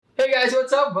guys,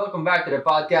 what's up? Welcome back to the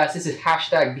podcast. This is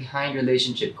hashtag Behind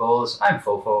Relationship Goals. I'm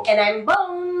Fofo. And I'm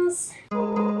Bones.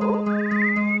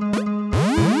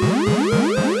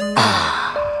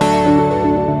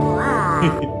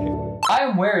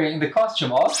 I'm wearing the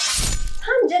costume of...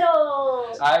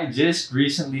 Tanjiro! I just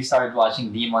recently started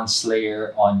watching Demon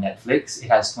Slayer on Netflix. It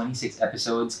has 26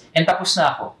 episodes. And tapos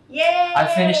na ako. Yay! I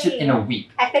finished it in a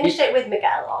week. I finished it with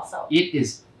Mikael also. It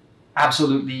is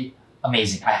absolutely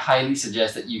amazing. I highly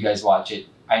suggest that you guys watch it.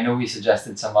 I know we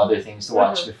suggested some other things to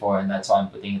watch before, and that's why I'm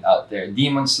putting it out there.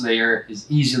 Demon Slayer is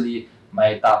easily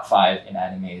my top 5 in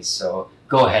animes, so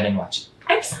go ahead and watch it.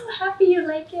 I'm so happy you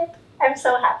like it. I'm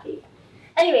so happy.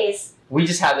 Anyways. We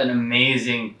just had an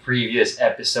amazing previous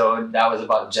episode that was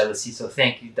about jealousy, so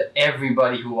thank you to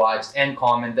everybody who watched and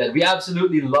commented. We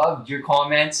absolutely loved your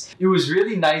comments. It was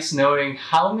really nice knowing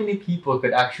how many people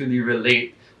could actually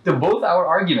relate to both our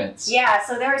arguments. Yeah,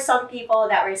 so there were some people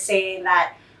that were saying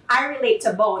that I relate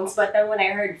to Bones, but then when I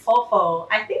heard Fofo,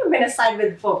 I think I'm going to side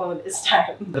with Fofo this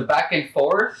time. The back and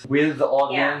forth with the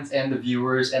audience and the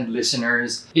viewers and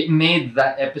listeners, it made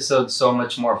that episode so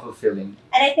much more fulfilling.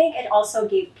 And I think it also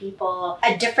gave people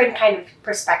a different kind of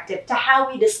perspective to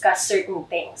how we discuss certain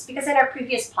things. Because in our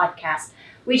previous podcast,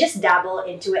 we just dabble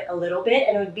into it a little bit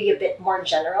and it would be a bit more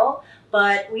general.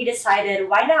 But we decided,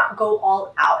 why not go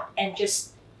all out and just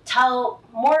tell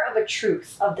more of a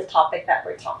truth of the topic that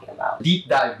we're talking about. Deep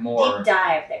dive more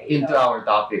there you into go. our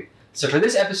topic. So for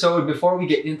this episode, before we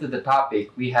get into the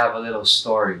topic, we have a little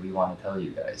story we want to tell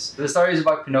you guys. The story is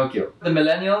about Pinocchio. The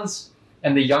millennials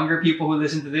and the younger people who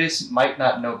listen to this might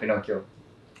not know Pinocchio.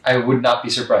 I would not be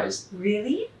surprised.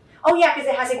 Really? Oh yeah, because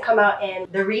it hasn't come out in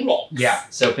the remakes. Yeah.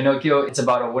 So Pinocchio, it's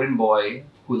about a wooden boy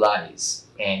who lies.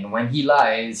 And when he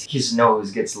lies, his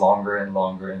nose gets longer and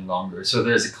longer and longer. So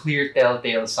there's a clear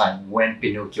telltale sign when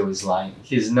Pinocchio is lying.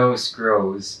 His nose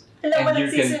grows. And you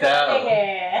can tell.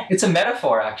 It's a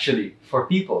metaphor, actually, for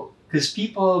people. Because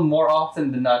people, more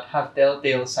often than not, have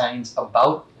telltale signs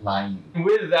about lying.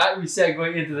 With that, we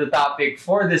segue into the topic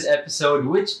for this episode,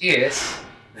 which is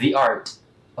the art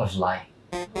of lying.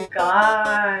 Oh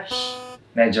gosh.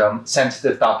 Medyo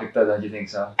sensitive topic though, don't you think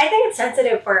so? I think it's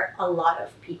sensitive for a lot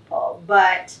of people,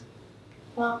 but,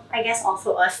 well, I guess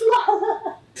also us.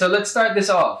 So let's start this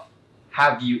off.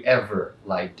 Have you ever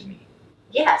lied to me?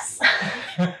 Yes.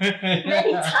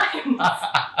 Many times.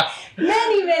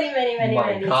 Many Oh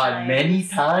my God, times. many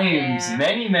times. Yeah.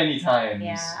 Many times.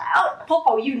 Yeah. Oh,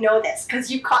 Popo, you know this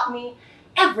because you caught me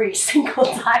every single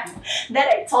time that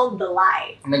I told the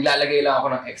lie. Naglalagay lang ako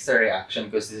ng extra reaction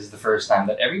because this is the first time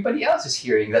that everybody else is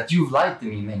hearing that you've lied to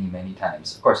me many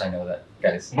times. Of course, I know that,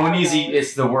 guys. Bonizi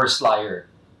is the worst liar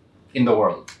in the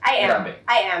world. I am. Grabe.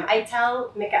 I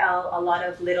tell Mikael a lot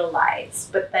of little lies,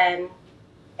 but then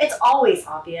it's always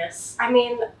obvious. I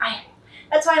mean,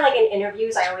 that's why, like, in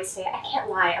interviews, I always say, I can't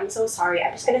lie. I'm so sorry.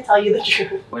 I'm just going to tell you the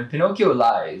truth. When Pinocchio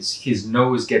lies, his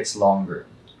nose gets longer.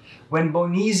 When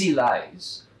Bonizi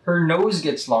lies, her nose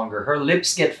gets longer, her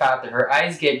lips get fatter, her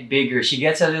eyes get bigger, she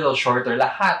gets a little shorter.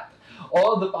 Lahat.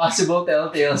 All the possible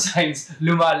telltale signs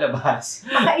lumalabas.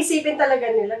 Makaisipin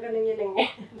talaga nila, ganun yun ang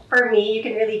For me, you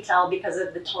can really tell because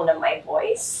of the tone of my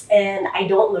voice. And I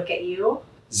don't look at you.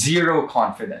 Zero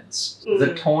confidence.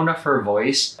 The tone of her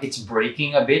voice, it's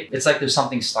breaking a bit. It's like there's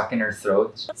something stuck in her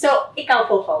throat. So, ikaw,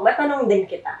 Fofo, matanong din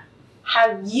kita.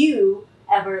 Have you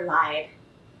ever lied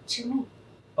to me?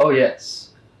 Oh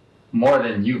yes. More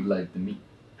than you've lied to me.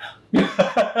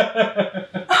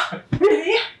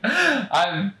 Really?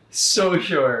 I'm so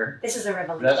sure This is a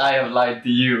revelation. that I have lied to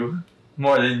you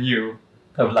more than you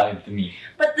have lied to me.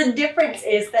 But the difference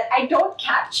is that I don't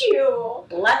catch you.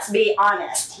 Let's be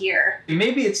honest here.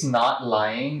 Maybe it's not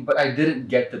lying, but I didn't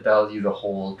get to tell you the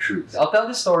whole truth. I'll tell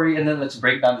the story and then let's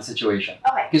break down the situation.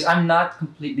 Okay. Because I'm not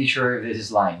completely sure if this is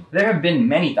lying. There have been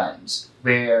many times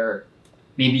where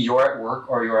maybe you're at work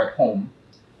or you're at home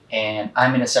and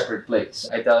I'm in a separate place.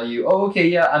 I tell you, oh, okay,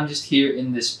 yeah, I'm just here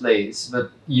in this place. But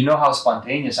you know how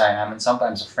spontaneous I am. And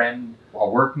sometimes a friend, a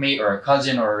workmate, or a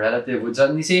cousin or a relative would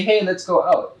suddenly say, hey, let's go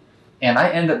out. And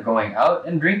I end up going out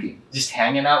and drinking, just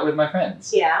hanging out with my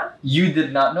friends. Yeah. You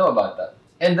did not know about that.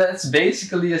 And that's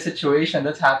basically a situation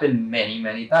that's happened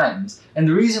many times. And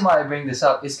the reason why I bring this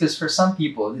up is because for some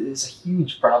people, it's a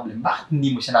huge problem. Bakit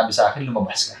hindi mo sinabi sa akin,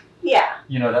 lumabas ka? Yeah.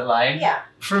 You know that line? Yeah.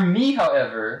 For me,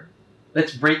 however,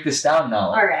 let's break this down now.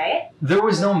 All right. There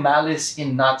was no malice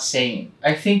in not saying.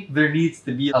 I think there needs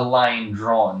to be a line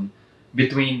drawn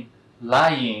between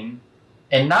lying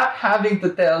and not having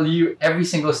to tell you every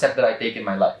single step that I take in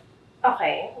my life.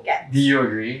 Okay. Get. Do you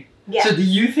agree? Yeah. So do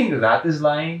you think that is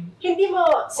lying? Hindi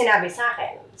mo sinabi sa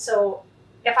akin. So,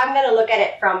 if I'm gonna look at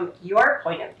it from your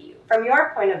point of view from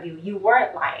your point of view, you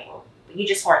weren't lying. You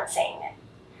just weren't saying it.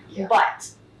 Yeah. But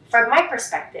from my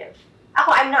perspective,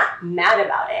 I'm not mad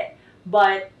about it.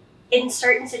 But in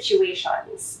certain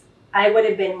situations, I would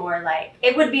have been more like,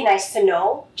 it would be nice to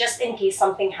know, just in case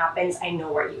something happens, I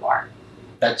know where you are.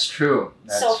 That's true.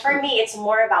 So for me, it's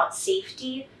more about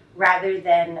safety rather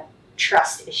than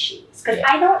trust issues. Because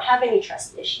Yeah. I don't have any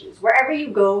trust issues. Wherever you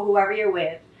go, whoever you're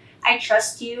with, I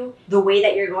trust you, the way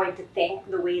that you're going to think,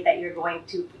 the way that you're going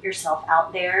to put yourself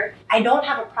out there. I don't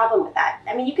have a problem with that.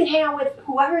 I mean, you can hang out with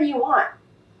whoever you want.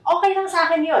 Okay lang sa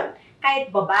akin yun. Kahit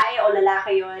babae o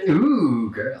lalaki yun. Ooh,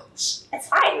 girls. It's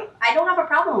fine. I don't have a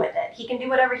problem with it. He can do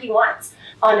whatever he wants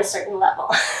on a certain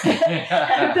level.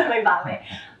 May bawi.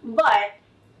 But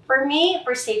for me,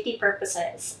 for safety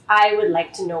purposes, I would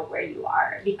like to know where you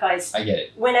are because I get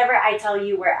it. whenever I tell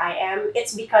you where I am,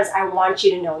 it's because I want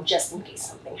you to know just in case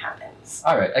something happens.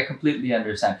 All right, I completely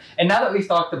understand. And now that we've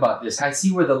talked about this, I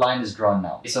see where the line is drawn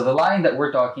now. So the line that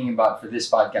we're talking about for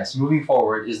this podcast moving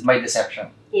forward is my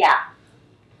deception. Yeah.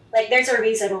 Like there's a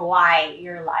reason why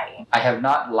you're lying. I have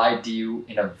not lied to you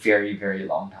in a very, very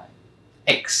long time.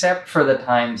 Except for the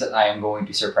times that I am going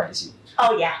to surprise you.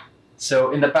 Oh yeah.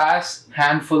 So in the past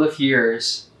handful of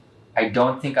years, I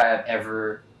don't think I have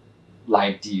ever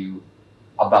lied to you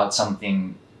about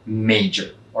something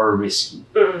major or risky.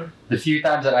 Mm. The few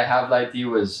times that I have lied to you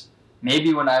was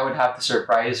maybe when I would have to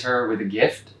surprise her with a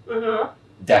gift. Mm-hmm.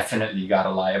 Definitely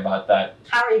gotta lie about that.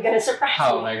 How are you gonna surprise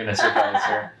How me? am I gonna surprise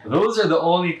her? Those are the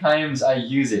only times I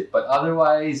use it. But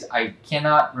otherwise, I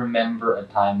cannot remember a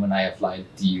time when I have lied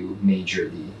to you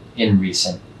majorly in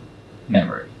recent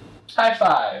memory. High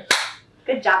five!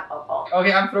 Good job, Popo.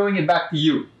 Okay, I'm throwing it back to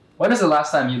you. When is the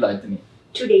last time you lied to me?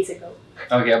 2 days ago.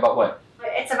 Okay, about what?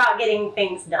 It's about getting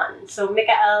things done. So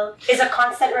Mikael is a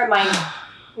constant reminder.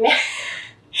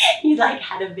 He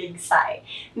had a big sigh.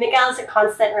 Mikael is a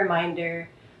constant reminder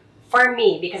for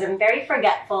me because I'm very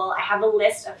forgetful. I have a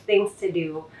list of things to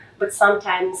do, but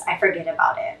sometimes I forget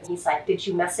about it. He's like, did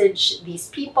you message these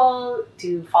people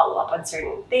to follow up on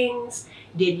certain things?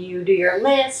 Did you do your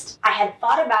list? I had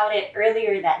thought about it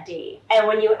earlier that day. And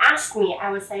when you asked me, I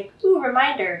was like, ooh,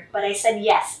 reminder. But I said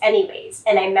yes anyways.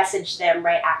 And I messaged them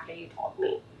right after you told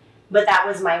me. But that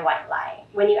was my white lie.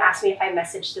 When you asked me if I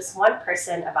messaged this one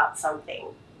person about something.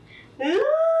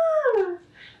 Ooh,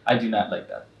 I do not like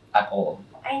that at all.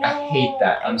 I know. I hate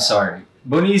that. I I'm know. sorry.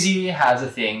 Bonizi has a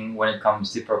thing when it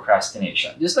comes to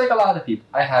procrastination. Just like a lot of people,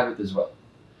 I have it as well.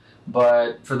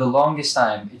 But for the longest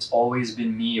time, it's always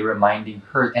been me reminding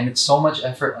her, and it's so much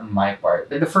effort on my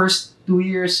part. Like the first 2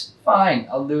 years, fine,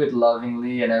 I'll do it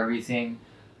lovingly and everything.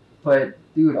 But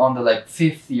dude, on the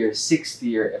 5th year, 6th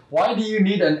year, why do you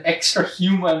need an extra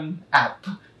human app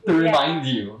to Yeah. remind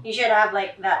you? You should have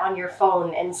that on your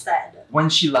phone instead. When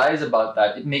she lies about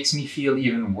that, it makes me feel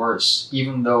even worse,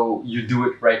 even though you do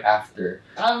it right after.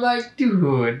 I'm like,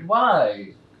 dude,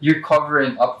 why? You're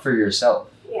covering up for yourself.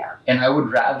 Yeah. And I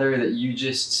would rather that you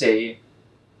just say,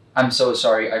 I'm so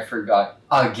sorry, I forgot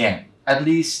again. At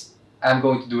least I'm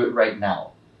going to do it right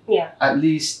now. Yeah. At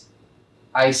least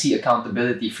I see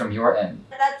accountability from your end.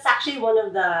 That's actually one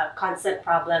of the constant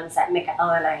problems that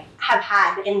Mikael and I have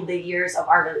had in the years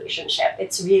of our relationship.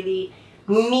 It's really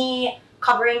me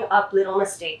covering up little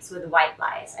mistakes with white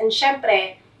lies. And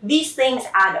syempre, these things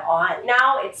add on.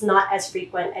 Now it's not as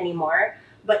frequent anymore,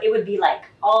 but it would be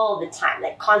all the time,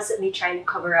 constantly trying to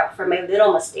cover up for my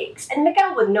little mistakes. And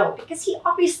Mikael would know because he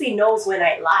obviously knows when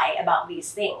I lie about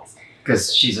these things.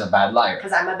 Because she's a bad liar.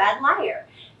 Because I'm a bad liar.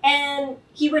 And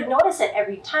he would notice it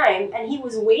every time, and he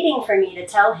was waiting for me to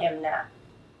tell him that,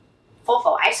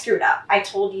 Fofo, I screwed up. I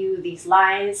told you these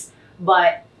lies,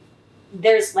 but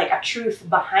there's a truth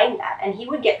behind that. And he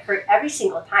would get hurt every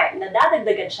single time.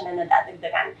 Nadadagdagan siya na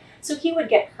nadadagdagan. So he would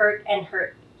get hurt and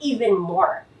hurt even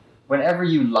more. Whenever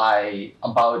you lie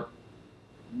about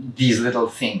these little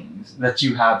things that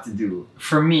you have to do,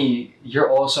 for me,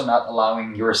 you're also not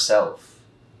allowing yourself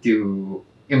to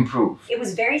improve. It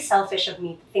was very selfish of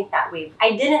me to think that way.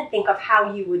 I didn't think of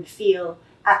how you would feel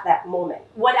at that moment.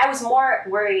 What I was more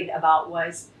worried about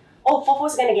was,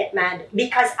 Fofo's gonna get mad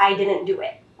because I didn't do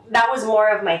it. That was more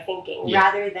of my thinking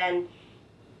rather than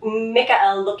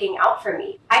Mikael looking out for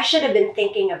me. I should have been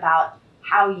thinking about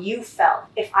how you felt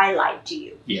if I lied to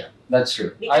you. Yeah, that's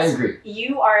true. Because I agree.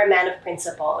 You are a man of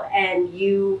principle and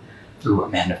you... Ooh, a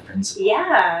man of principle.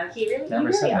 Yeah, you Never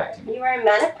really said are. that to me. You are a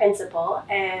man of principle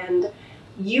and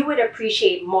you would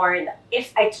appreciate more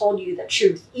if I told you the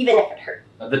truth, even if it hurt.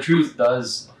 The truth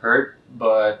does hurt,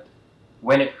 but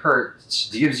when it hurts,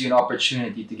 it gives you an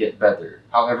opportunity to get better.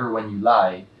 However, when you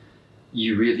lie,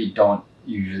 you really don't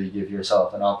usually give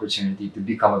yourself an opportunity to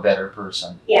become a better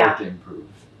person or to improve.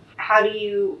 how do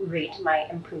you rate my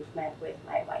improvement with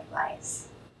my white lies?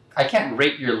 I can't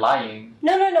rate your lying.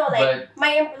 No, but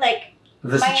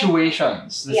the my-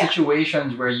 situations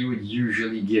where you would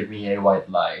usually give me a white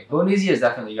lie. Bonizi has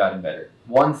definitely gotten better.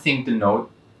 One thing to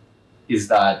note is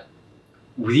that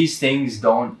these things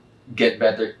don't get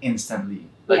better instantly.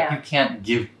 Yeah. You can't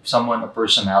give someone a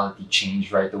personality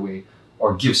change right away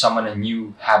or give someone a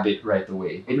new habit right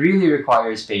away. It really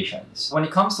requires patience. When it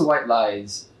comes to white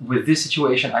lies, with this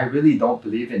situation, I really don't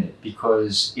believe in it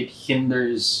because it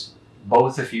hinders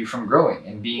both of you from growing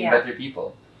and being Yeah. better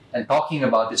people and talking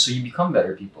about it so you become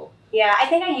better people. Yeah, I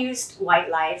think I used white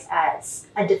lies as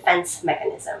a defense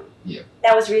mechanism. Yeah.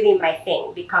 That was really my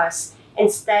thing because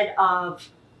instead of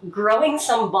growing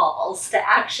some balls to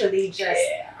actually just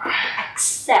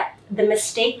accept the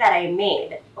mistake that I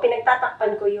made,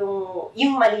 pinagtatakpan ko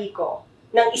yung mali ko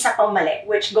ng isa pang mali,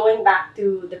 which going back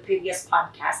to the previous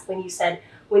podcast when you said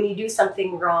when you do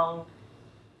something wrong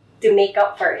to make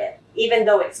up for it, even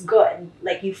though it's good,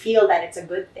 like you feel that it's a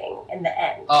good thing in the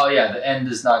end. Oh yeah, the end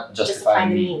does not justify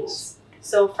the means.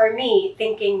 So for me,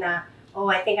 thinking na,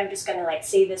 I think I'm just gonna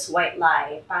say this white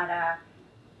lie para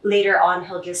later on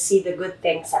he'll just see the good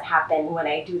things that happen when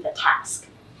I do the task.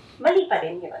 Mali pa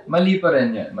rin yun. Mali pa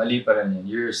rin yan.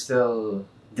 You're still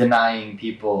denying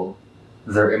people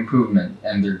their improvement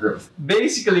and their growth.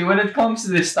 Basically, when it comes to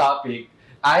this topic,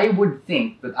 I would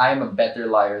think that I'm a better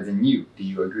liar than you. Do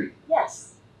you agree?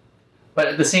 Yes. But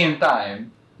at the same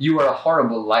time, you are a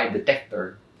horrible lie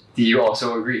detector. Do you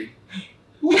also agree?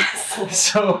 Yes.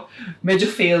 So, medyo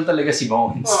fail talaga si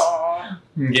Bones. Aww.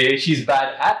 Okay, she's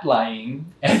bad at lying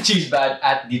and she's bad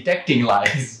at detecting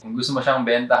lies. Kung gusto mo siyang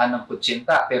bentahan ng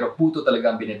kutsinta pero puto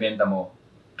talaga ang binibenta mo,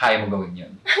 kaya mo gawin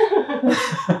yun.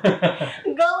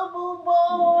 Gullible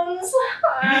Bones!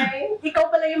 Hi! Ikaw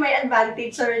pala yung may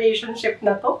advantage sa relationship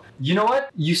na to. You know what?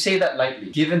 You say that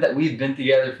lightly. Given that we've been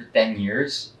together for 10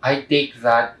 years, I take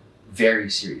that very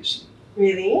seriously.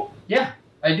 Really? Yeah,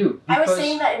 I do. I was Because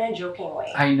saying that in a joking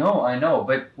way. I know,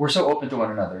 but we're so open to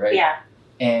one another, right? Yeah.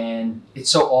 And it's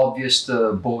so obvious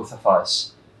to both of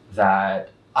us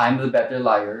that I'm the better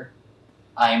liar.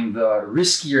 I'm the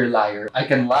riskier liar. I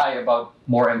can lie about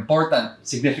more important,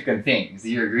 significant things. Do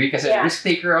you agree? Kasi Yeah. risk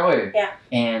taker ako eh. Yeah.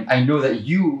 And I know that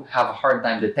you have a hard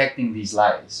time detecting these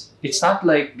lies. It's not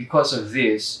like because of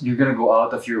this, you're gonna go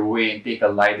out of your way and take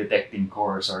a lie detecting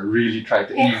course or really try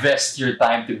to Yeah. invest your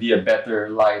time to be a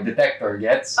better lie detector,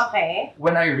 gets? Okay.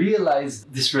 When I realized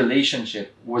this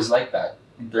relationship was like that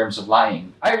in terms of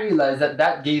lying, I realized that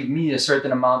that gave me a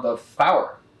certain amount of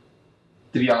power,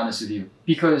 to be honest with you.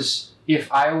 Because if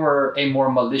I were a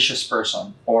more malicious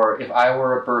person, or if I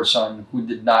were a person who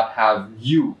did not have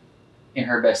you in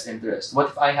her best interest,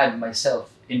 what if I had myself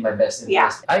in my best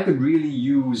interest? I could really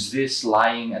use this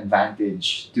lying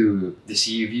advantage to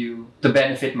deceive you, to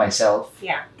benefit myself.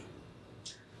 Yeah.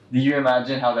 Do you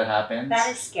imagine how that happens?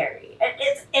 That is scary.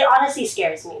 It honestly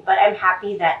scares me, but I'm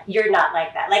happy that you're not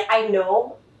like that. Like, I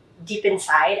know deep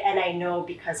inside, and I know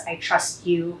because I trust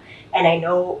you, and I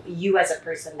know you as a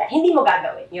person that hindi mo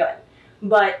gagawin yun.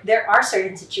 But there are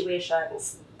certain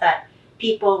situations that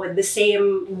people with the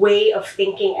same way of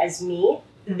thinking as me,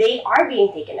 they are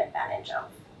being taken advantage of.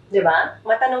 Diba?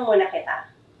 Matanong muna kita,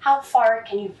 how far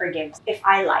can you forgive if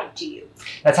I lied to you?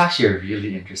 That's actually a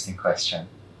really interesting question.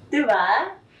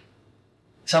 Diba?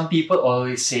 Some people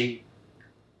always say,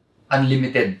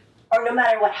 unlimited. Or no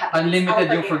matter what happens, Unlimited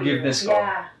I'll yung forgive forgiveness you. ko.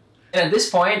 Yeah. And at this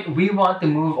point, we want to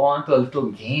move on to a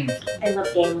little game. I love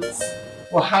games.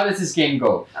 Well, how does this game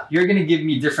go? You're going to give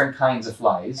me different kinds of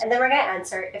lies. And then we're going to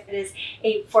answer if it is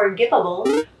a forgivable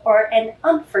or an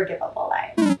unforgivable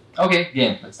lie. Okay,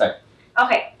 game. Let's start.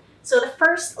 Okay, so the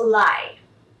first lie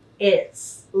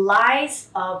is lies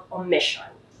of omission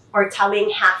or telling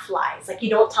half lies. Like, you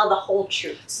don't tell the whole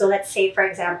truth. So let's say, for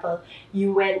example,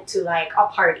 you went to a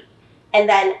party and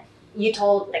then you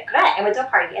told, I went to a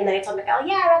party and then I told Miguel,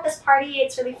 yeah, I'm at this party,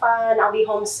 it's really fun, I'll be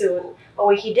home soon. But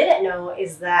what he didn't know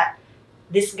is that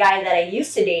this guy that I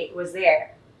used to date was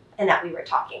there and that we were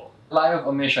talking. Lie of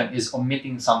omission is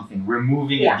omitting something,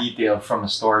 removing Yeah. a detail from a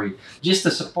story. Just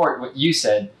to support what you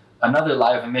said, another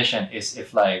lie of omission is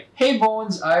if hey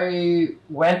Bones, I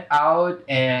went out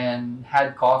and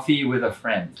had coffee with a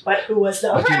friend. But who was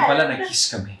the But yun pala, friend?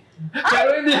 nag-kiss kami. Ay! Pero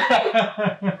hindi.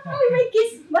 Ay, may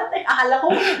kiss. Ba't akala ko?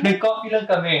 Nag-coffee lang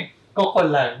kami. Koko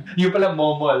lang. Yung pala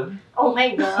momol. Oh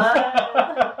my God.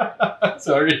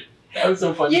 Sorry. That was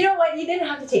so funny. You know what? You didn't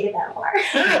have to take it that far.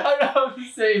 I'm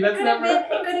saying that's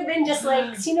It could have been just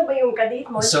sino ba yung kadate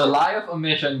mo? So, lie of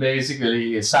omission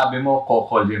basically is sabi mo,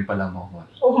 kokol, yun pala momol.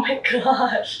 Oh my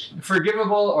gosh.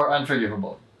 Forgivable or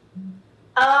unforgivable?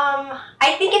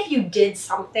 I think if you did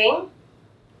something,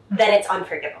 then it's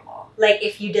unforgivable. Like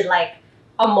if you did like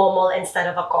a momol instead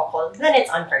of a kokol, then it's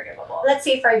unforgivable. Let's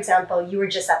say, for example, you were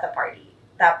just at the party.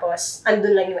 Tapos,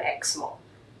 andun lang yung ex mo.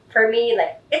 For me,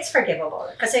 like, it's forgivable.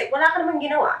 Kasi wala ka namang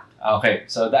ginawa. Okay,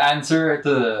 so the answer to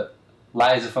the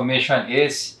lies of omission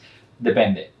is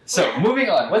depende. So, moving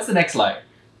on. What's the next lie?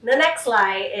 The next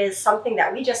lie is something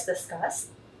that we just discussed.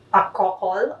 A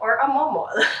kokol or a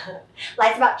momol.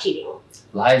 Lies about cheating.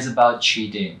 Lies about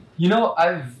cheating. You know,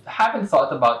 I haven't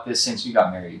thought about this since we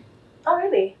got married. Oh,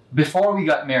 really? Before we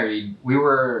got married, we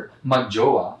were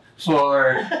magjowa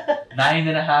for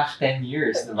 9.5, 10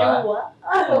 years, diba? Jowa?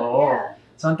 Oo. Yeah.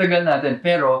 So, ang tagal natin.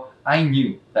 Pero, I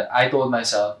knew that I told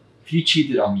myself, if you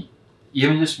cheated on me,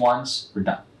 even just once, we're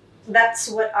done. That's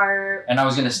what our And I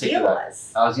was gonna stick to deal that.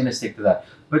 was. I was gonna stick to that.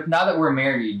 But now that we're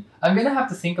married, I'm gonna have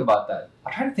to think about that.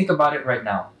 I'll try to think about it right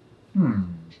now.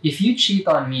 If you cheat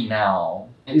on me now,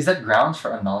 is that grounds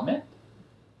for annulment?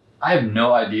 I have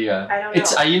no idea. I don't know.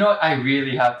 It's you know what? I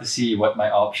really have to see what my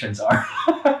options are.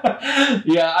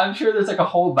 Yeah, I'm sure there's like a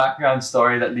whole background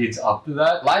story that leads up to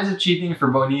that. Lies of cheating for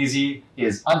Bonizi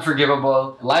is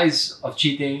unforgivable. Lies of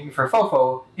cheating for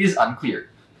Fofo is unclear.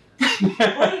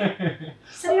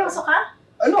 Seryoso ka?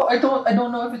 No, I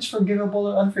don't know if it's forgivable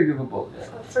or unforgivable.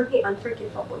 For me,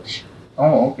 unforgivable siya.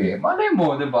 Oh, okay. Malay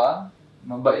mo, di ba?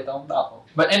 Mabait akong tao.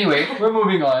 But anyway, we're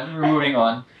moving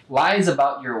on. Lies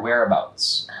about your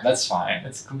whereabouts. That's fine.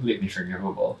 It's completely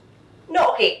forgivable.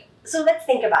 No, okay. So let's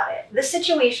think about it. The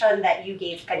situation that you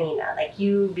gave kanina, like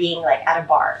you being like at a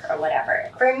bar or whatever.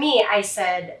 For me, I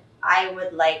said I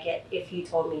would like it if you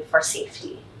told me for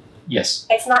safety. Yes.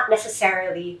 It's not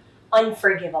necessarily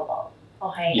unforgivable.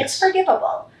 Okay? Yes. It's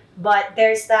forgivable. But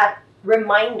there's that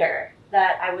reminder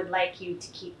that I would like you to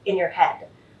keep in your head.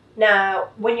 Now,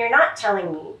 when you're not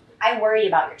telling me, I worry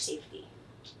about your safety.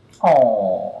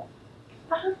 Oh.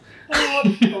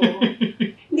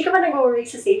 Hindi ka ba nag-worry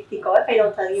sa safety ko if I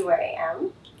don't tell you where I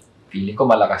am? Feeling ko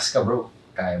malakas ka, bro.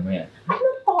 Kaya mo yan. Ano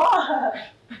po?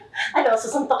 Ano,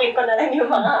 susuntukin ko na lang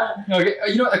yung mga... Okay,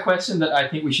 you know, a question that I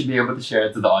think we should be able to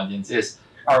share to the audience is,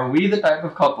 are we the type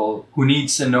of couple who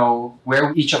needs to know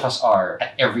where each of us are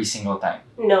at every single time?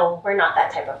 No, we're not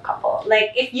that type of couple.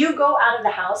 Like, if you go out of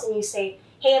the house and you say,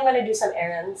 hey, I'm gonna do some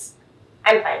errands,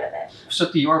 I'm fine with it.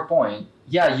 So to your point,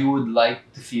 yeah, you would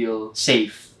like to feel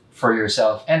safe for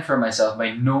yourself and for myself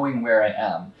by knowing where I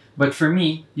am. But for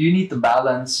me, you need to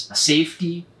balance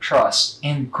safety, trust,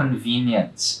 and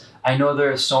convenience. I know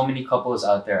there are so many couples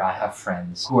out there, I have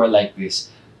friends who are like this.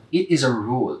 It is a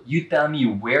rule. You tell me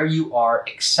where you are,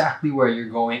 exactly where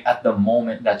you're going at the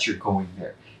moment that you're going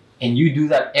there. And you do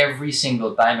that every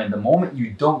single time. And the moment you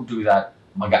don't do that,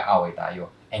 mag-aaway tayo.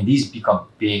 And these become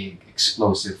big,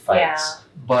 explosive fights.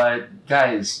 But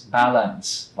guys,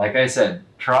 balance. Like I said,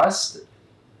 trust,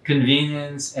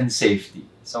 convenience, and safety.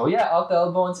 So yeah, I'll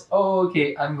tell Bones, oh,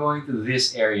 okay, I'm going to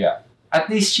this area. At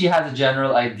least she has a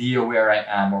general idea where I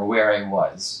am or where I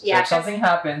was. Yeah, So if something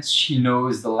happens, she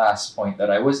knows the last point that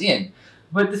I was in.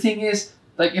 But the thing is,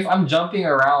 like if I'm jumping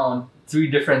around 3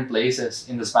 different places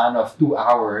in the span of 2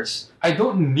 hours, I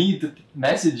don't need to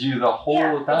message you the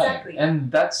whole time. Exactly. And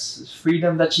that's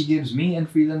freedom that she gives me and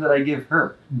freedom that I give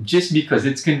her. Just because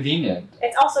it's convenient.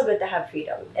 It's also good to have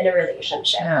freedom in a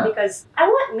relationship Yeah. because I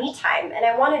want me time and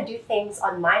I want to do things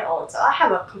on my own. So I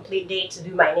have a complete day to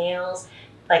do my nails,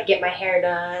 like get my hair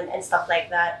done and stuff like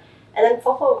that. And then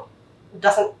Fofo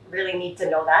doesn't really need to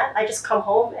know that. I just come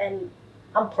home and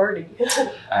I'm partying.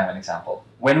 I have an example.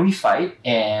 When we fight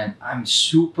and I'm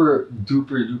super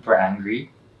duper duper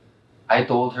angry, I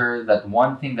told her that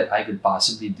one thing that I could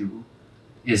possibly do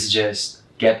is just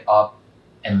get up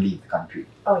and leave the country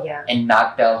Oh yeah. and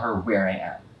not tell her where I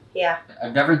am. Yeah.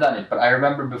 I've never done it, but I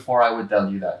remember before I would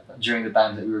tell you that during the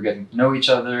times that we were getting to know each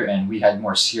other and we had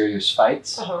more serious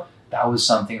fights, Uh-huh. that was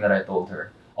something that I told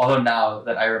her. Although now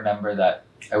that I remember that,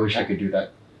 I wish I could do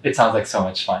that. It sounds like so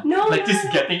much fun. No, like no, just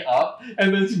no. getting up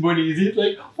and then Bonizi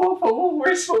like, Fofo,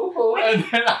 where's Fofo? Wait. And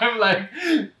then I'm like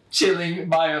chilling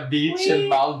by a beach in Wait.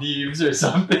 Maldives or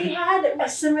something. We had a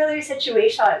similar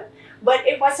situation, but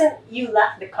it wasn't you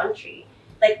left the country.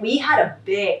 Like we had a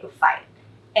big fight,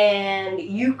 and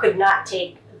you could not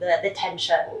take the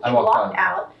tension. I He walked walked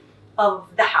out of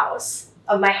the house,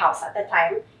 of my house at the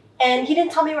time, and he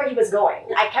didn't tell me where he was going.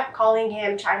 I kept calling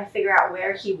him, trying to figure out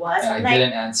where he was. And I like,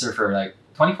 didn't answer for like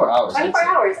 24 hours. I'd 24 say.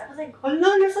 hours. I was like,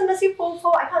 "Hala, nasan na si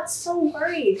Fofo?" I got so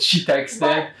worried. She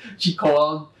texted, she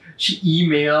called, she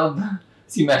emailed,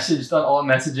 she messaged on all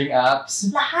messaging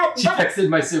apps. Lahat. She But, texted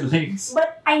my siblings.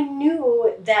 but I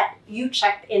knew that you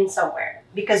checked in somewhere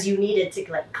because you needed to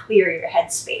like clear your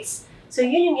headspace. So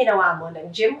yun yung ginawa mo.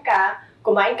 Nag-gym ka,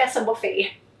 kumain ka sa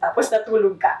buffet, tapos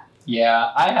natulog ka.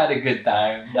 Yeah, I had a good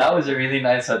time. That was a really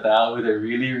nice hotel with a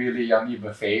really, really yummy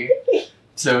buffet.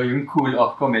 So yung cool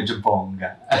off ko medyo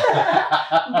bongga.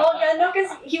 Bongga, no?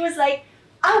 Because he was like,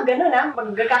 ganun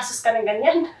maggagastos ka ng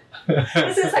ganyan.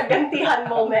 This is a gantihan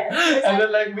moment. And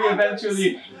then like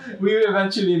we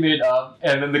eventually made up,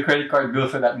 and then the credit card bill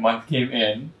for that month came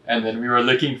in, and then we were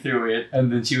looking through it,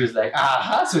 and then she was like,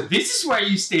 so this is where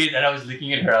you stayed. And I was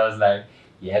looking at her, I was like,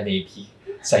 yeah baby,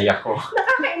 saya ko.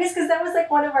 Nakakainis because that was like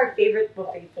one of our favorite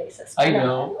buffet places. I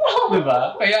know.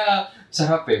 Diba? Kaya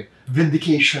sarap eh.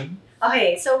 Vindication.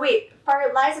 Okay, so wait, for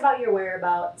lies about your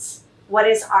whereabouts, what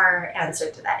is our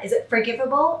answer to that? Is it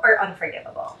forgivable or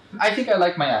unforgivable? I think I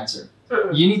like my answer.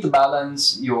 Mm-mm. You need to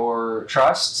balance your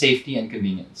trust, safety, and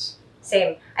convenience.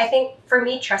 Same. I think for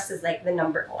me, trust is like the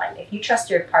number one. If you trust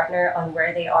your partner on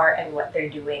where they are and what they're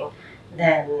doing,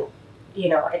 then,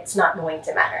 it's not going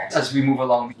to matter. As we move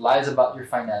along, lies about your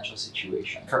financial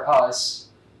situation. For us,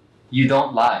 you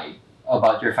don't lie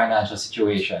about your financial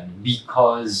situation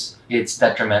because it's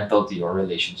detrimental to your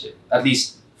relationship. At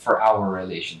least for our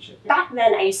relationship. Back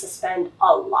then, I used to spend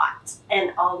a lot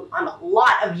on a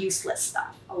lot of useless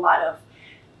stuff. A lot of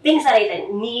things that I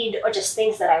didn't need or just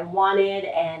things that I wanted,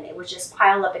 and it would just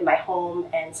pile up in my home,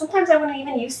 and sometimes I wouldn't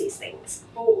even use these things.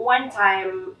 One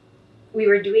time, we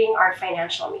were doing our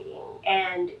financial meeting,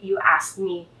 and you asked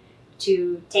me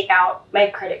to take out my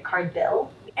credit card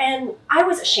bill, and I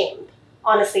was ashamed,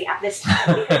 honestly, at this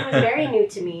time, because it was very new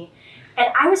to me,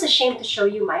 and I was ashamed to show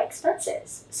you my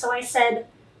expenses. So I said,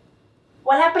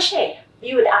 wala pa siya eh.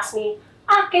 You would ask me,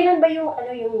 kailan ba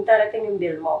yung darating yung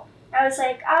bill mo? I was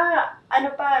like,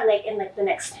 like in like the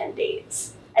next 10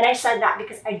 days. And I said that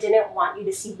because I didn't want you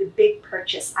to see the big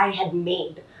purchase I had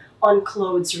made on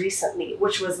clothes recently,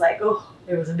 which was like,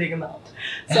 it was a big amount.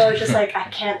 So I was just like, I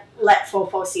can't let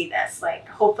Fofo see this. Like,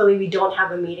 hopefully we don't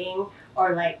have a meeting,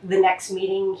 or like the next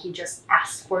meeting, he just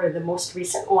asked for the most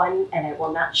recent one, and I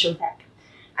will not show that.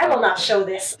 I will not show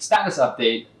this. Status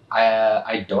update.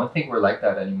 I don't think we're like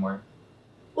that anymore.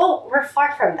 Well, we're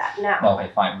far from that now. Okay,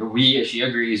 fine. But she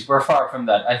agrees. We're far from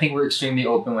that. I think we're extremely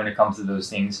open when it comes to those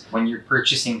things. When you're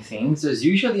purchasing things, there's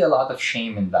usually a lot of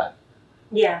shame in that.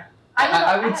 Yeah.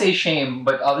 I would say shame,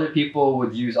 but other people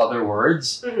would use other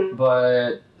words. Mm-hmm.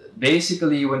 But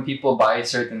basically, when people buy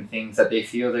certain things that they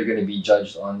feel they're going to be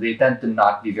judged on, they tend to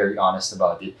not be very honest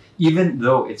about it, even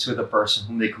though it's with a person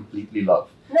whom they completely love.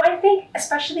 No, I think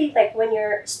especially like when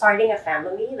you're starting a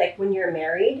family, like when you're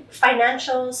married,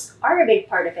 financials are a big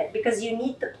part of it because you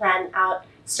need to plan out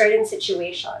certain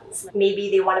situations. Maybe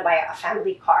they want to buy a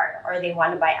family car or they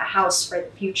want to buy a house for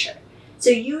the future. So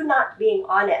you not being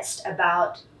honest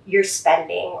about your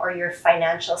spending or your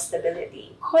financial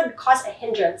stability could cause a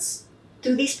hindrance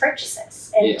to these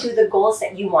purchases and to the goals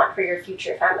that you want for your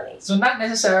future family. So not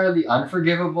necessarily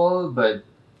unforgivable, but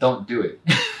don't do it.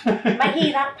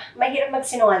 mahirap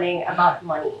magsinungaling about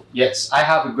money. Yes, I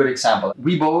have a good example.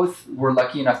 We both were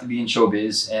lucky enough to be in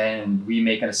showbiz and we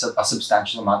make a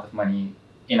substantial amount of money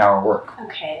in our work.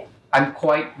 Okay. I'm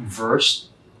quite versed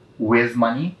with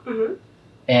money. Mm-hmm.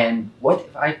 And what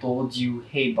if I told you,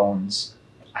 hey Bones,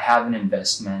 I have an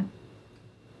investment.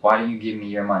 Why don't you give me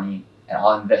your money and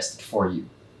I'll invest it for you?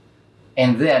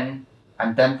 And then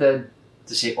I'm tempted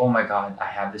to say, oh my God, I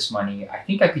have this money. I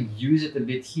think I could use it a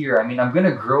bit here. I mean, I'm going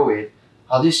to grow it.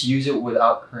 I'll just use it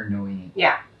without her knowing it.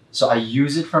 Yeah. So I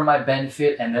use it for my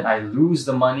benefit and then I lose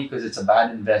the money because it's a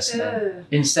bad investment.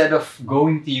 Instead of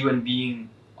going to you and being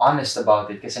honest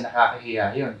about it kasi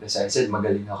nakakahiya yun. Kasi I said,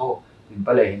 magaling ako. Yun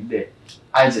pala, hindi.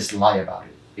 I just lie about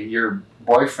it. Your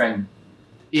boyfriend,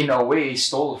 in a way,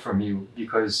 stole from you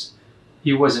because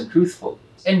he wasn't truthful.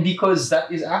 And because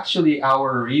that is actually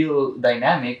our real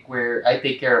dynamic where I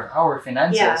take care of our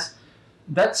finances,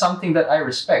 that's something that I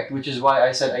respect, which is why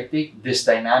I said I take this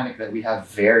dynamic that we have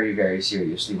very, very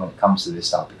seriously when it comes to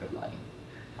this topic of lying.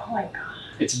 Oh my God.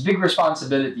 It's a big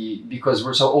responsibility because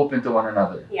we're so open to one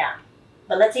another. Yeah.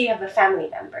 But let's say you have a family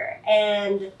member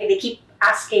and they keep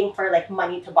asking for like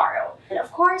money to borrow. And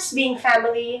of course, being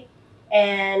family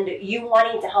and you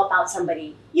wanting to help out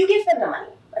somebody, you give them the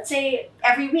money. Let's say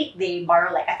every week they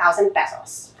borrow like 1,000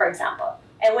 pesos, for example.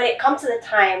 And when it comes to the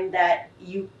time that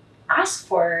you ask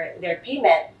for their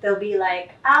payment, they'll be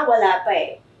like, wala pa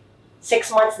eh.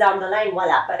 6 months down the line,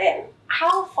 wala pa rin.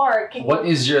 How far can What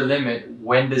is your limit?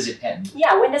 When does it end?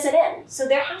 Yeah, when does it end? So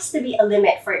there has to be a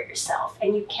limit for yourself,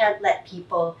 and you can't let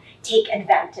people take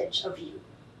advantage of you.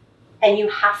 And you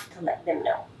have to let them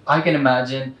know. I can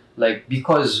imagine, like,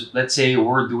 because let's say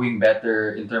we're doing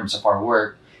better in terms of our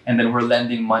work, and then we're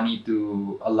lending money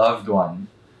to a loved one,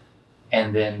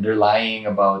 and then they're lying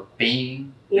about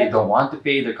paying, They don't want to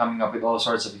pay. They're coming up with all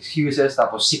sorts of excuses.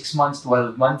 Tapos 6 months,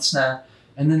 12 months na.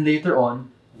 And then later on,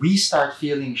 we start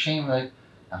feeling shame. Like,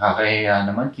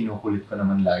 nakakahiya naman, kinukulit ko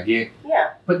naman lagi.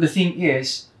 Yeah. But the thing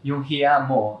is, yung hiya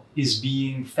mo is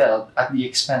being felt at the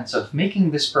expense of making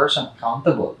this person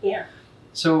accountable. Yeah.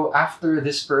 So after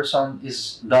this person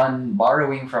is done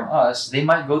borrowing from us, they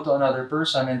might go to another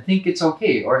person and think it's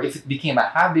okay. Or if it became a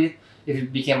habit, if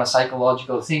it became a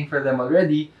psychological thing for them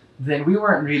already, then we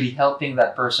weren't really helping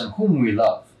that person whom we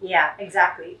love. Yeah,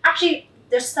 exactly. Actually,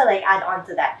 just to like add on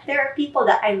to that, there are people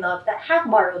that I love that have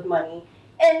borrowed money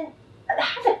and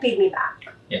haven't paid me back.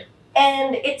 Yeah.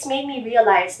 And it's made me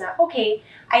realize that, okay,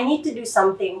 I need to do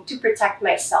something to protect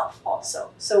myself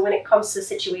also. So when it comes to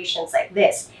situations like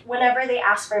this, whenever they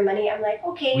ask for money, I'm like,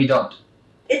 okay. We don't.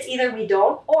 It's either we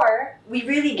don't or we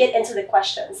really get into the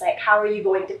questions like, how are you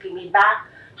going to pay me back?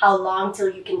 How long till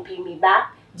you can pay me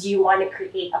back? Do you want to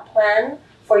create a plan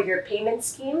for your payment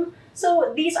scheme?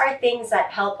 So these are things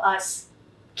that help us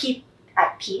keep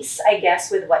at peace, I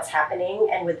guess, with what's happening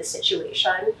and with the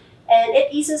situation. And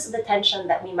it eases the tension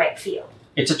that we might feel.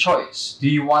 It's a choice. Do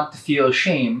you want to feel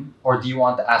shame or do you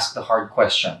want to ask the hard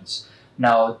questions?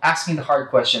 Now, asking the hard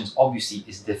questions obviously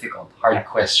is difficult. Hard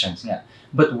questions, yeah.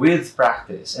 But with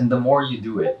practice and the more you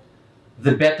do it,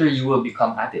 the better you will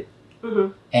become at it.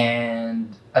 Mm-hmm.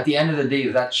 And at the end of the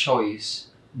day, that choice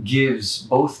gives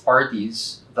both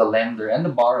parties, the lender and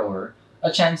the borrower, a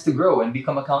chance to grow and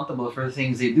become accountable for the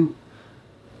things they do.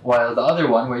 While the other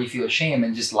one, where you feel shame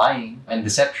and just lying and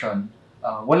deception,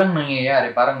 walang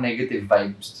nangyayari, parang negative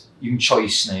vibes, yung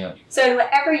choice na yun. So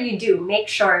whatever you do, make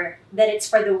sure that it's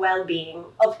for the well-being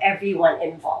of everyone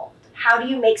involved. How do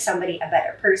you make somebody a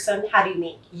better person? How do you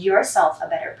make yourself a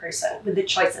better person with the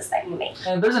choices that you make?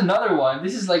 And there's another one.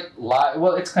 This is like,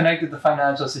 well, it's connected to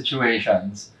financial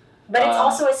situations. But it's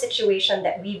also a situation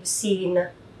that we've seen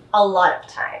a lot of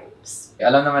times.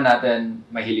 Alam naman natin,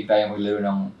 mahilig tayo maglaro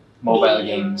ng mobile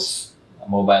games,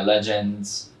 Mobile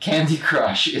Legends. Candy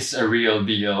Crush is a real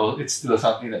deal. It's still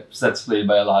something that's played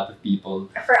by a lot of people.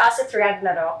 For us, it's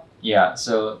Ragnarok. Yeah,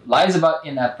 so lies about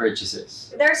in-app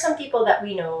purchases. There are some people that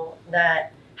we know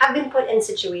that have been put in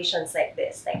situations like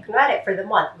this. Like, kunwari, for the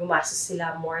month, gumastos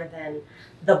sila more than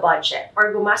the budget.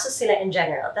 Or gumastos sila in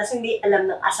general. Tapos hindi alam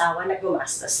ng asawa na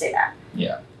gumastos sila.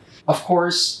 Yeah. Of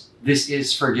course, this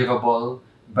is forgivable,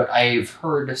 but I've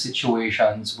heard of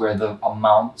situations where the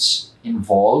amounts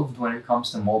involved when it comes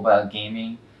to mobile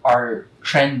gaming are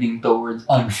trending towards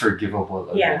unforgivable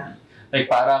already. Yeah. Like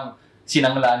parang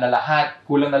sinangla na lahat,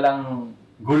 kulang na lang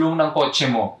gulong ng kotse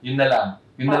mo. Yun na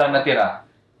lang natira.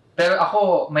 Pero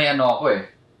ako, may ano ako eh.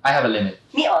 I have a limit.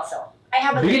 Me also. I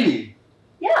have a Really?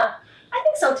 Yeah, I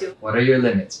think so too. What are your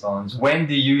limits, Bones? When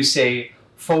do you say,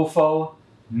 Fofo,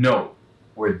 no,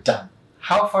 we're done?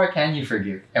 How far can you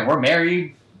forgive? And we're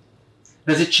married.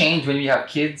 Does it change when we have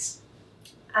kids?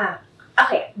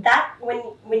 Okay, that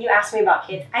when you ask me about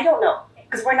kids, I don't know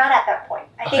because we're not at that point.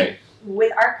 I think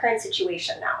with our current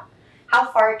situation now,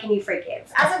 how far can you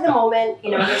forgive? As of the moment,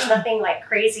 there's nothing like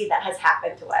crazy that has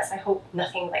happened to us. I hope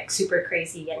nothing like super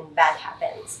crazy and bad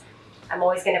happens. I'm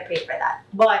always gonna pray for that.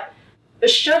 But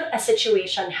should a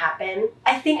situation happen,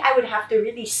 I think I would have to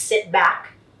really sit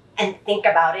back and think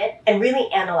about it and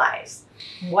really analyze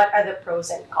what are the pros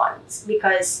and cons,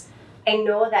 because I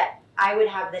know that I would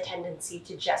have the tendency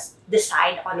to just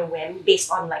decide on a whim based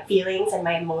on like feelings and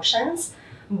my emotions.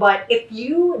 But if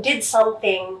you did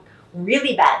something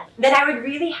really bad, then I would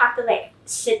really have to like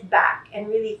sit back and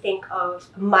really think of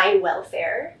my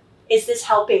welfare. Is this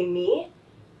helping me?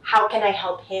 How can I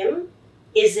help him?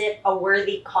 Is it a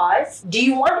worthy cause? Do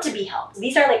you want to be helped?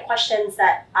 These are like questions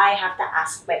that I have to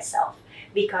ask myself,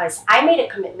 because I made a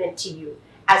commitment to you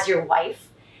as your wife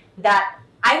that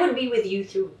I would be with you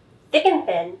through thick and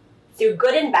thin, through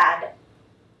good and bad,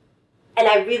 and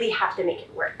I really have to make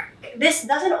it work. This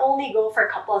doesn't only go for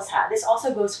couples, this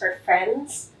also goes for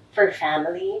friends, for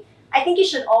family. I think you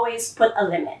should always put a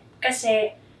limit,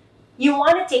 kasi you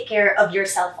want to take care of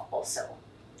yourself also.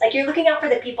 Like, you're looking out for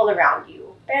the people around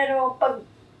you, pero pag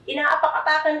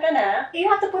inaapak-apakan ka na, you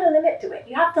have to put a limit to it.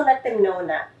 You have to let them know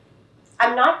na,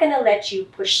 I'm not gonna let you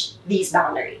push these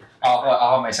boundaries.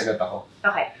 Ako may sagot ako.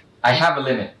 Okay. I have a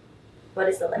limit. What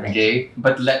is the limit? Okay,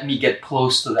 but let me get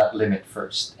close to that limit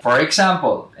first. For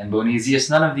example, and Bonizius,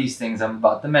 none of these things I'm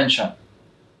about to mention.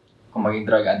 Kung maging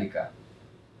drug addict ka,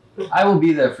 I will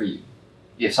be there for you.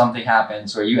 If something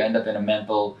happens or you end up in a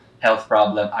mental health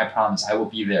problem, I promise I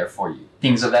will be there for you.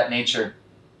 Things of that nature,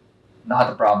 not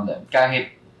a problem.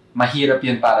 Kahit mahirap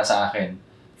yun para sa akin,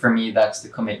 For me, that's the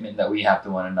commitment that we have to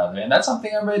one another. And that's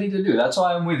something I'm ready to do. That's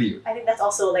why I'm with you. I think that's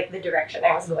also like the direction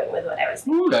I was going with what I was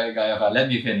Ooh, gaya ka. Let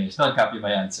me finish. Don't copy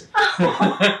my answer.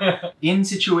 In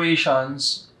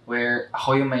situations where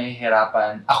ako yung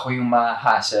mahihirapan, ako yung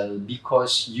ma-hassle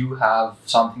because you have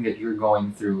something that you're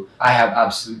going through, I have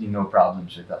absolutely no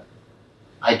problems with that.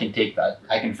 I can take that.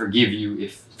 I can forgive you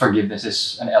if forgiveness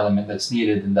is an element that's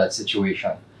needed in that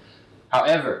situation.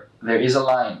 However, there is a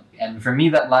line, and for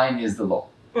me that line is the law.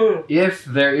 If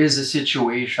there is a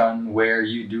situation where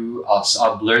you do,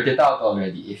 I'll blurt it out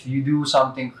already, if you do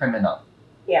something criminal,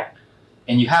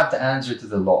 and you have to answer to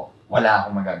the law, wala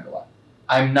akong magagawa.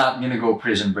 I'm not gonna go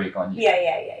prison break on you.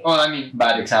 Yeah. Well, I mean,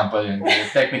 bad example yun.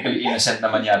 Technically innocent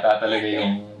naman yata talaga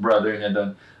yung brother niya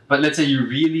doon. But let's say you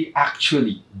really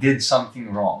actually did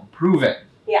something wrong, proven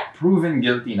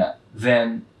guilty na,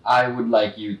 then I would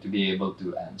like you to be able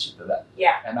to answer to that.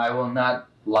 Yeah. And I will not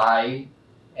lie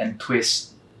and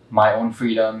twist my own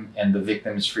freedom and the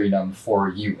victim's freedom for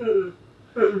you.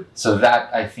 So that,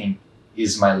 I think,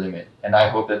 is my limit. And I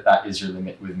hope that that is your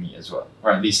limit with me as well.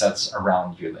 Or at least that's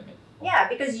around your limit. Yeah,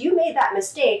 because you made that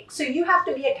mistake, so you have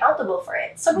to be accountable for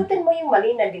it. Sagutin mo yung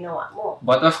mali na ginawa mo.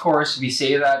 But of course, we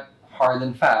say that hard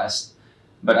and fast,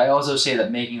 but I also say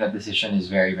that making that decision is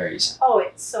very, very sad. Oh,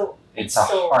 It's a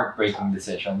heartbreaking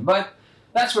decision. But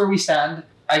that's where we stand.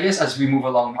 I guess as we move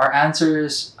along, our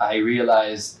answers, I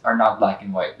realized, are not black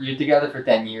and white. You're together for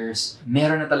 10 years.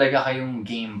 Meron na talaga kayong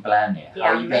game plan eh.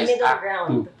 Yeah, how you guys middle act ground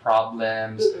to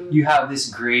problems. You have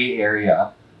this gray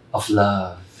area of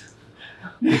love.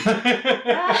 No,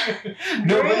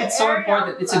 but it's so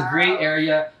important. It's a gray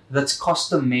area that's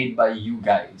custom made by you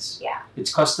guys. Yeah.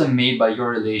 It's custom made by your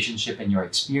relationship and your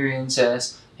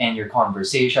experiences and your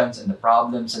conversations and the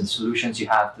problems and solutions you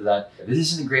have to that. This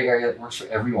isn't a gray area that works for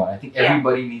everyone. I think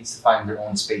everybody needs to find their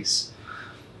own space.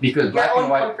 Because black and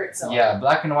white, comfort zone. Yeah,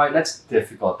 black and white, that's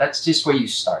difficult. That's just where you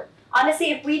start.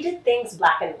 Honestly, if we did things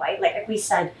black and white, like if we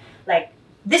said, like,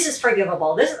 this is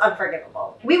forgivable, this is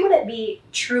unforgivable, we wouldn't be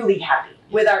truly happy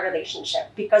with our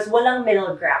relationship because walang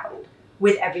middle ground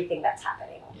with everything that's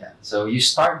happening. Yeah. So you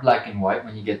start black and white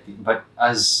when you get but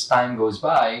as time goes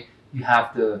by, you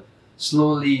have to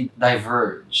slowly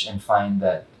diverge and find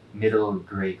that middle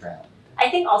gray ground. I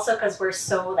think also because we're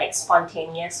so like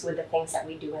spontaneous with the things that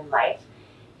we do in life,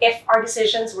 if our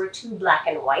decisions were too black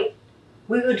and white,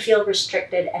 we would feel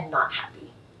restricted and not happy.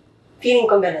 Feeling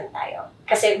ko ganun tayo.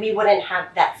 Kasi we wouldn't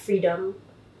have that freedom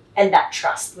and that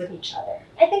trust with each other.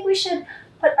 I think we should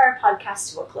put our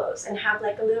podcast to a close and have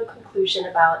like a little conclusion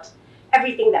about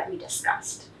everything that we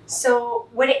discussed. So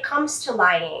when it comes to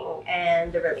lying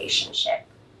and the relationship,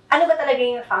 ano ba talaga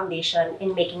yung foundation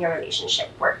in making a relationship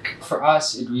work? For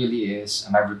us, it really is,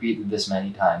 and I've repeated this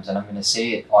many times, and I'm going to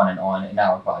say it on and on in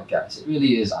our podcast, it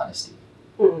really is honesty.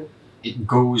 It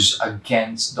goes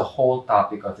against the whole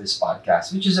topic of this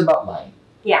podcast, which is about lying.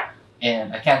 Yeah.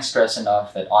 And I can't stress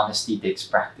enough that honesty takes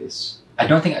practice. I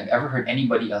don't think I've ever heard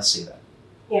anybody else say that.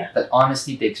 Yeah. That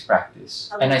honesty takes practice.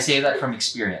 And I say that from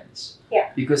experience. Yeah.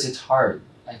 Because it's hard.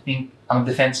 I think ang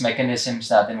defense mechanisms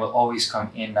natin will always come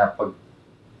in na pag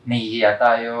nahihiya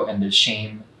tayo and there's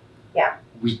shame. Yeah.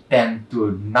 We tend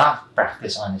to not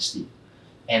practice honesty.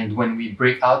 And when we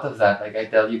break out of that, like I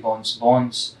tell you, Bones,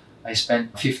 I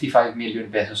spent 55 million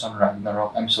pesos on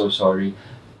Ragnarok. I'm so sorry.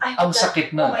 Ang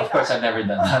sakit nun. Of course, I've never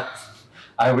done that.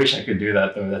 I wish I could do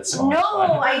that though. That's so much fun.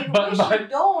 No, I wish you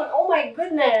don't. Oh my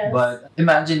goodness. But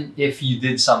imagine if you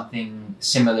did something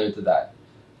similar to that.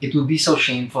 It would be so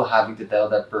shameful having to tell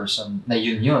that person na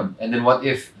yun. And then what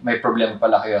if may problema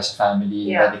pala kayo sa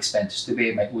family, that expenses to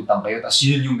pay, may utang kayo, tas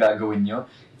yun yung gagawin nyo.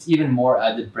 It's even more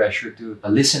added pressure to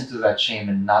listen to that shame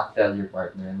and not tell your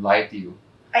partner and lie to you.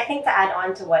 I think to add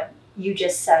on to what you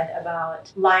just said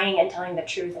about lying and telling the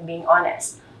truth and being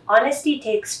honest, honesty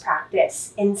takes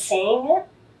practice in saying it,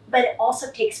 but it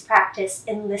also takes practice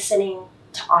in listening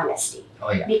to honesty.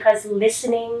 Oh yeah. Because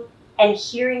listening and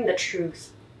hearing the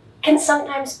truth can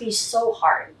sometimes be so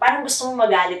hard. Parang gusto mong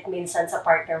magalit minsan sa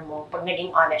partner mo pag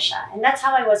naging honest siya. And that's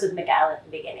how I was with Miguel at the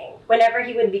beginning. Whenever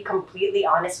he would be completely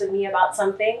honest with me about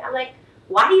something, I'm like,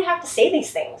 why do you have to say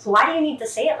these things? Why do you need to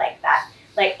say it like that?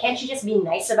 Like, can't you just be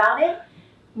nice about it?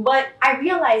 But I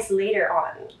realized later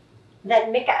on that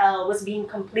Mikael was being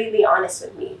completely honest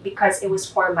with me because it was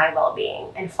for my well-being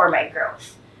and for my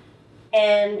growth.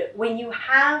 And when you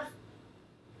have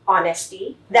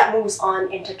honesty that moves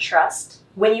on into trust,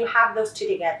 when you have those two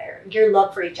together, your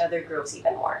love for each other grows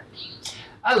even more.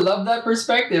 I love that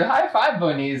perspective. High five,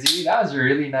 Bonizi. That was a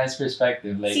really nice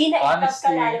perspective. Like Naitap ka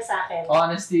lalo sa akin.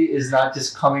 honesty is not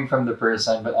just coming from the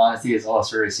person, but honesty is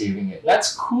also receiving it.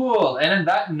 That's cool. And on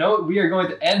that note, we are going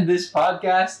to end this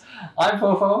podcast. I'm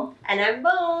Fofo. And I'm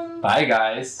Bone. Bye,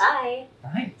 guys. Bye.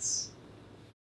 Nice.